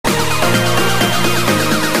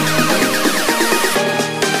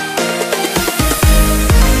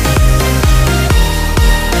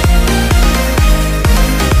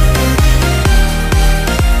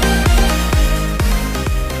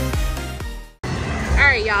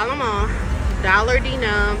Alright, y'all, I'm on dollar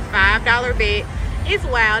denum, $5 bet. It's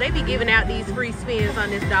wild. They be giving out these free spins on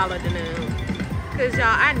this dollar denum. Cause y'all,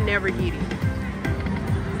 I never get it.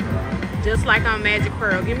 Just like on Magic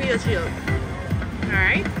Pearl. Give me a chip.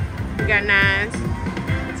 Alright. We got 9s.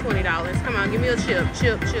 $20. Come on, give me a chip.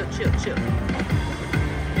 Chip.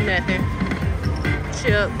 Nothing.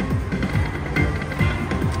 Chip.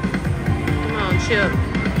 Come on, chip.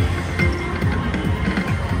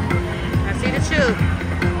 I see the chip.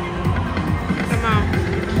 Come on.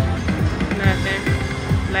 Nothing.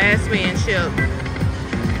 Last man, chip.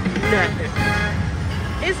 Nothing.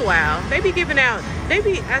 It's wild. They be giving out,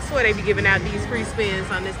 I swear they be giving out these free spins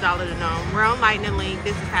on this dollar denum. We're on Lightning Link.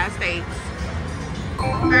 This is high stakes.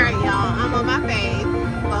 Alright, y'all, I'm on my fave,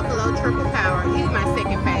 Buffalo Triple Power. He's my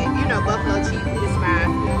second fave. You know Buffalo Chief is my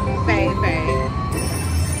fave.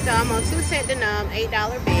 So I'm on 2-cent denum,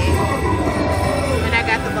 $8 bid. And I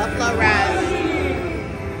got the Buffalo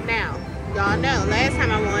Rising. Now, y'all know, last time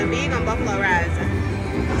I won big on Buffalo Rising.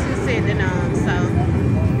 2-cent denum, so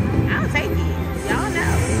I'll take it. Y'all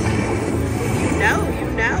know. You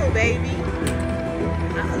know, baby.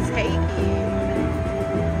 I'll take it.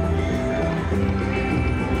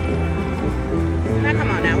 Now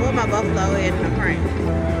come on now, where my Buffalo in the frame?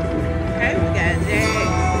 Okay, we got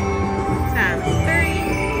Jags times 3.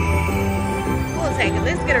 We'll take it.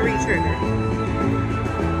 Let's get a re-trigger.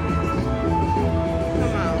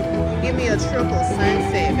 Come on, give me a triple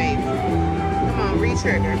sunset, baby. Come on,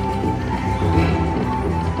 re-trigger.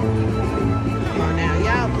 Come on now,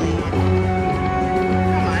 y'all playing.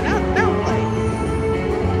 Come on, don't play.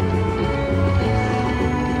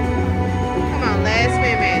 Come on, last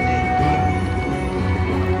spin magic.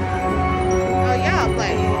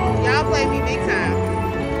 Y'all play me big time.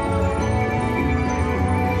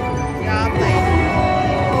 Y'all play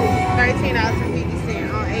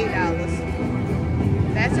 $13.50 on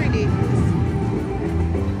 $8. That's ridiculous.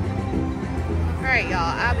 Alright,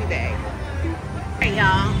 y'all, I'll be back. Alright,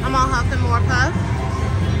 y'all, I'm on Huff and More Puff.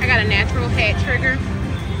 I got a natural hat trigger.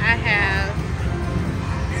 I have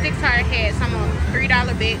 6 hard hats. I'm on $3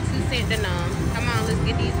 bet, 2-cent denum. Come on, let's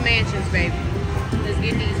get these mansions, baby. Let's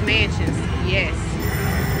get these mansions. Yes.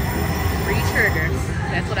 Re-trigger.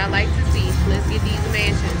 That's what I like to see. Let's get these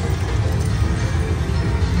mansions.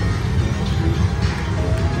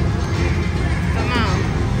 Come on.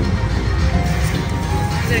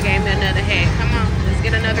 Should have gave me another hat. Come on. Let's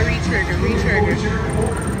get another re-trigger. Re-trigger.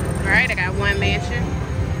 Alright, I got 1 mansion.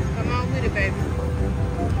 Come on with it, baby.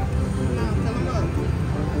 Come on, fill them up.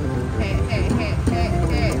 Hat.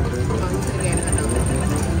 Come on, you should have gave me another.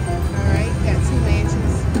 Alright, got 2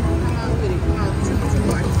 mansions. Come on with it. Come on, 2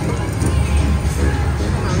 more.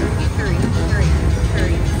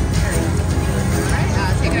 Alright,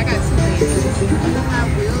 I'll take it. I got 2 mansions. I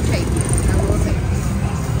will take it.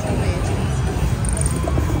 2 mansions.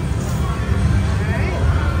 Alright.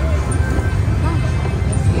 Come on.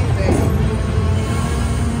 Let's get it, baby.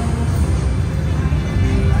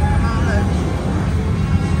 Come on, look.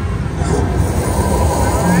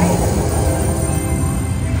 Alright.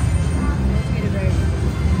 Let's get it, baby.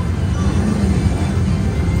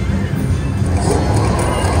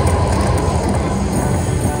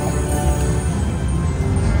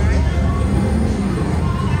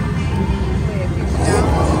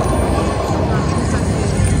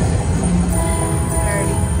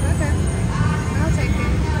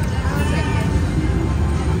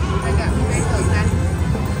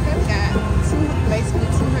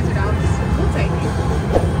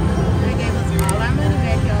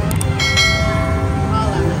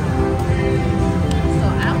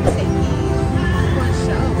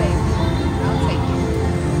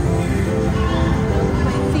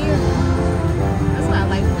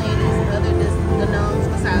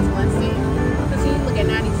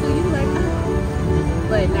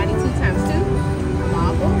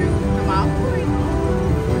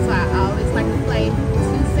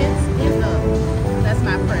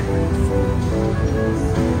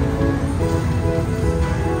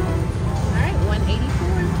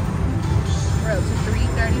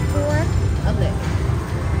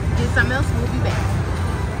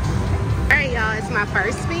 My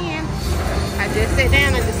first spin. I just sat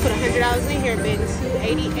down. I just put $100 in here, betting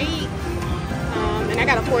 $288. And I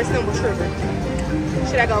got a 4 symbol trigger.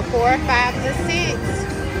 Should I go 4, 5, or 6?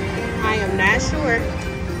 I am not sure.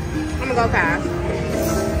 I'm gonna go 5.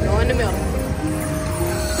 Go in the middle.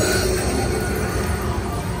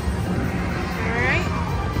 All right.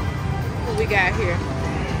 What we got here?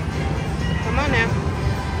 Come on now.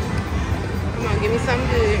 Come on, give me something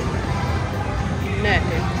good.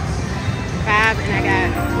 Nothing. 5, and I got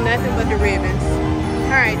nothing but the ribbons.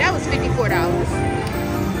 All right, that was $54.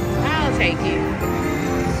 take it.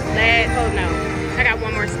 Oh no, I got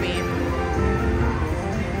one more spin.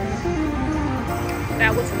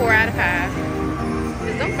 That was 4 out of 5.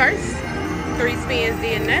 Cause them first 3 spins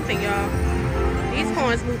did nothing, y'all. These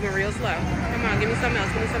coins moving real slow. Come on, give me something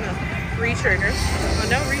else. Give me something else. Re-trigger. Oh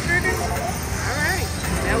no, re-trigger. All right,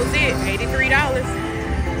 that was it. $83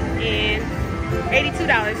 and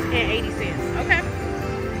 $82.80. Okay.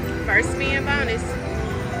 First spin bonus.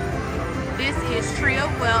 This is Tree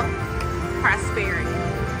of Wealth, Prosperity,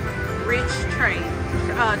 Rich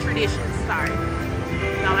Traditions. Sorry,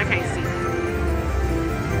 y'all, I can't see.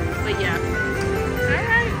 But yeah. All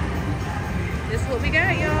right. This is what we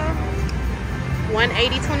got, y'all.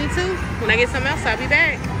 180.22. When I get something else, I'll be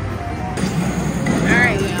back.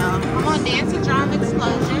 Alright, y'all. I'm on Dancing Drum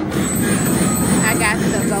Explosion. I got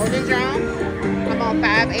the golden drum. I'm on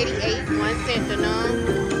 588, 1 cent the none.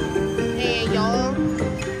 And y'all,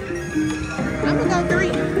 I'm gonna go 3.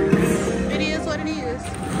 It is what it is.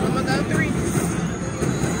 I'm gonna go 3. I'm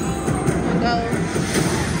gonna go.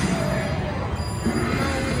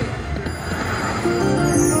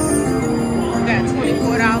 Got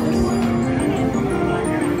 $24.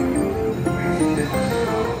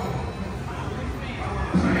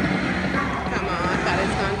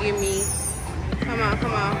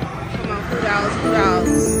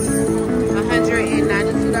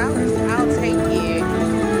 $192. I'll take it.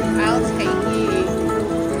 I'll take it.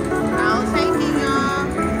 I'll take it, y'all.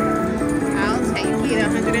 I'll take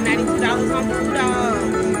it. $192 on $2.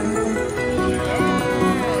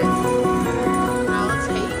 Yes. I'll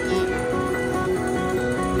take it.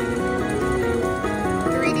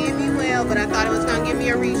 3 did me well, but I thought it was gonna give me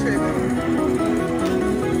a re-trigger.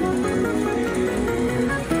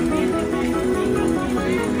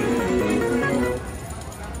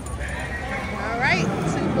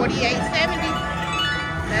 $48.70.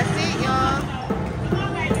 That's it, y'all.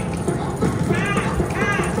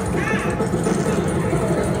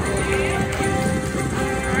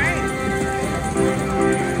 Alright.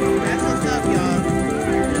 That's what's up, y'all.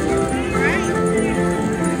 Alright.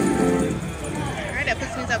 Alright, that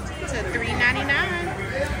puts me up to $3.99.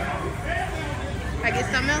 If I get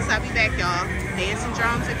something else, I'll be back, y'all. Dancing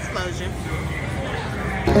Drums Explosion.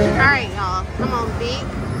 Alright, y'all. I'm on Big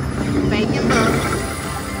Bacon Bucks.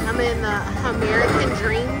 I'm in the Hamerican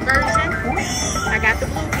Dreams version. I got the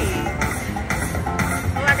blue key.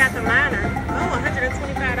 Oh, I got the minor. Oh,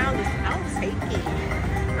 $125. I'll take it.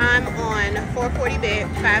 I'm on 440 bet,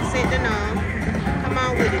 5 cent the num. Come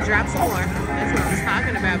on with it. Drop some more. That's what I was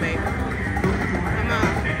talking about, baby. Come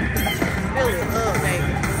on. Fill it up,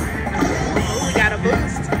 baby. Oh, we got a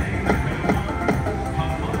boost.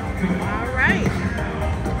 All right.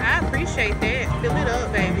 I appreciate that. Fill it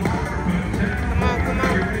up, baby. Come on, come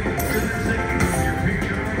on.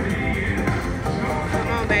 Come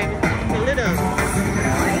on, baby. Fill it up.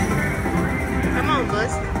 Come on,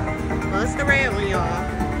 bust the red one, y'all.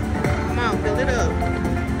 Come on, fill it up.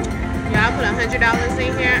 Y'all put $100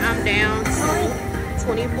 in here. I'm down to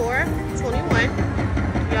 $24.21.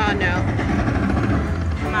 Y'all know.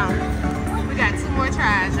 Come on. We got 2 more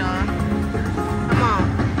tries, y'all. Come on.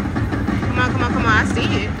 Come on, come on, come on. I see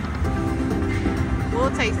it.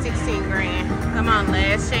 We'll take 16 grand. Come on,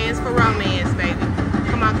 last chance for romance, baby.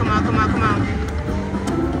 Come on, come on, come on, come on.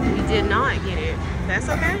 We did not get it. That's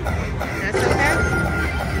okay. That's okay.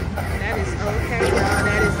 That is okay, y'all.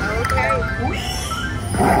 That is okay.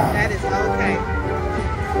 That is okay.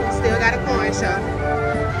 We still got a coin show.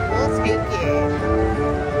 We'll take it.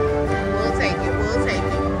 We'll take it. We'll take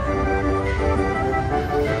it.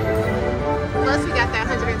 Plus, we got that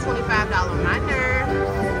 $125 minor.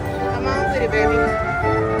 Come on with it, baby.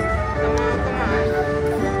 Come on, come on.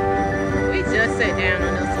 We just sat down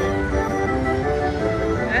on this one.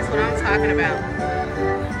 That's what I'm talking about.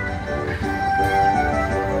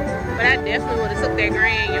 But I definitely would have took that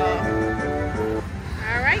grand, y'all.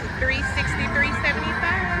 All right,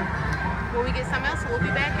 $363.75. When we get something else, we'll be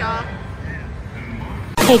back, y'all.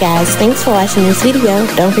 Hey guys, thanks for watching this video.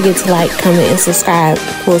 Don't forget to like, comment, and subscribe.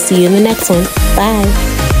 We'll see you in the next one. Bye.